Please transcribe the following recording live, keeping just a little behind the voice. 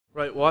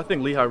Right. Well, I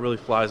think Lehigh really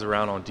flies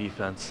around on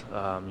defense.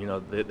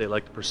 They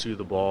like to pursue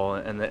the ball,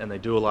 and they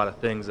do a lot of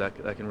things that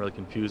can really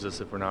confuse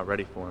us if we're not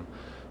ready for them.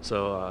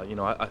 So,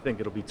 I think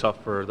it'll be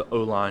tough for the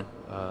O-line.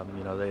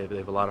 They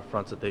have a lot of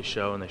fronts that they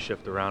show, and they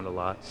shift around a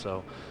lot.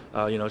 So,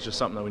 it's just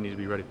something that we need to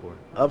be ready for.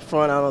 Up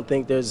front, I don't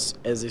think there's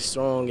as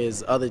strong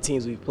as other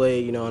teams we've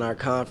played. In our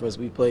conference,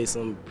 we play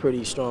some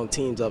pretty strong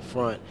teams up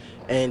front.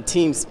 And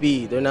team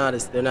speed, they're not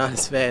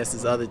as fast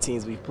as other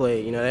teams we've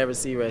played. That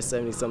receiver has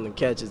 70-something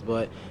catches,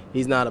 but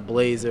he's not a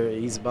blazer.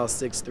 He's about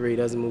 6'3",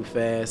 doesn't move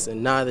fast,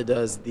 and neither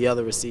does the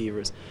other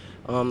receivers.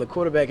 The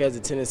quarterback has a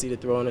tendency to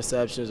throw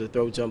interceptions or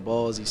throw jump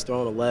balls. He's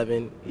thrown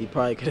 11. He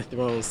probably could have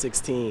thrown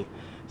 16.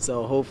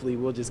 So hopefully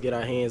we'll just get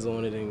our hands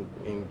on it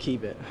and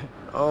keep it.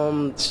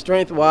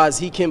 Strength-wise,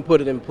 he can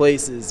put it in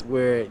places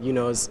where,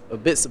 it's a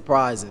bit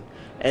surprising.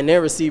 And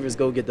their receivers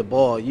go get the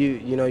ball.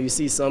 You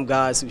see some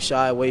guys who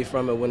shy away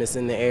from it when it's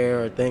in the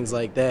air or things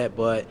like that,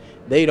 but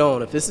they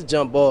don't. If it's a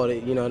jump ball, they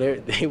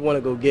want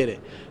to go get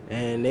it.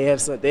 And they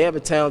have a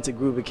talented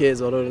group of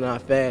kids, although they're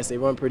not fast. They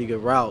run pretty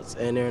good routes,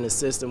 and they're in a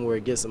system where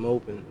it gets them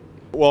open.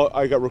 Well,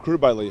 I got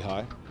recruited by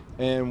Lehigh,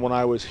 and when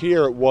I was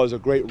here, it was a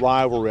great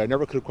rivalry. I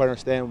never could quite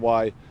understand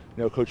why,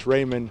 Coach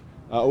Raymond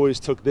always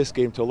took this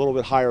game to a little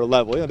bit higher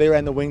level. They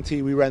ran the wing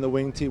tee, we ran the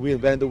wing tee, we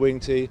invented the wing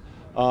tee,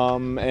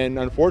 and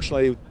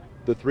unfortunately,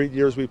 the 3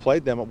 years we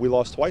played them, we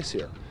lost twice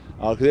here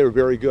because they were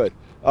very good.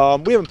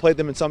 We haven't played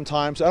them in some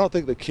time, so I don't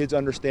think the kids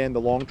understand the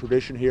long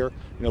tradition here.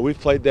 We've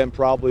played them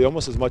probably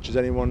almost as much as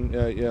anyone,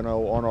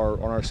 on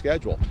our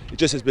schedule. It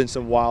just has been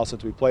some while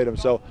since we played them,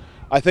 so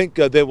I think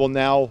they will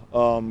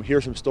now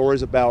hear some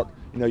stories about,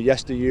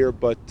 yesteryear,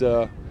 but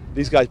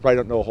these guys probably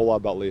don't know a whole lot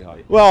about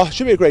Lehigh. Well, it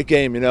should be a great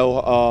game.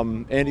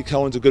 Andy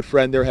Cohen's a good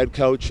friend, their head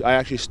coach. I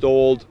actually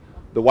stole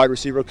the wide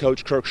receiver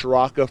coach, Kirk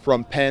Shiraka,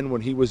 from Penn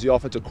when he was the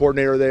offensive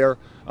coordinator there.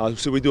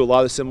 So we do a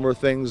lot of similar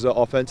things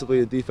offensively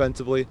and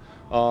defensively.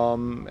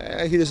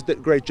 He does a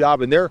great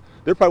job, and they're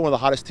probably one of the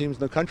hottest teams in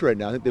the country right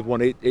now. I think they've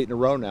won eight in a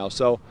row now.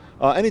 So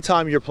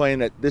anytime you're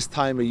playing at this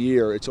time of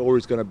year, it's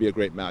always going to be a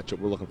great matchup.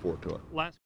 We're looking forward to it.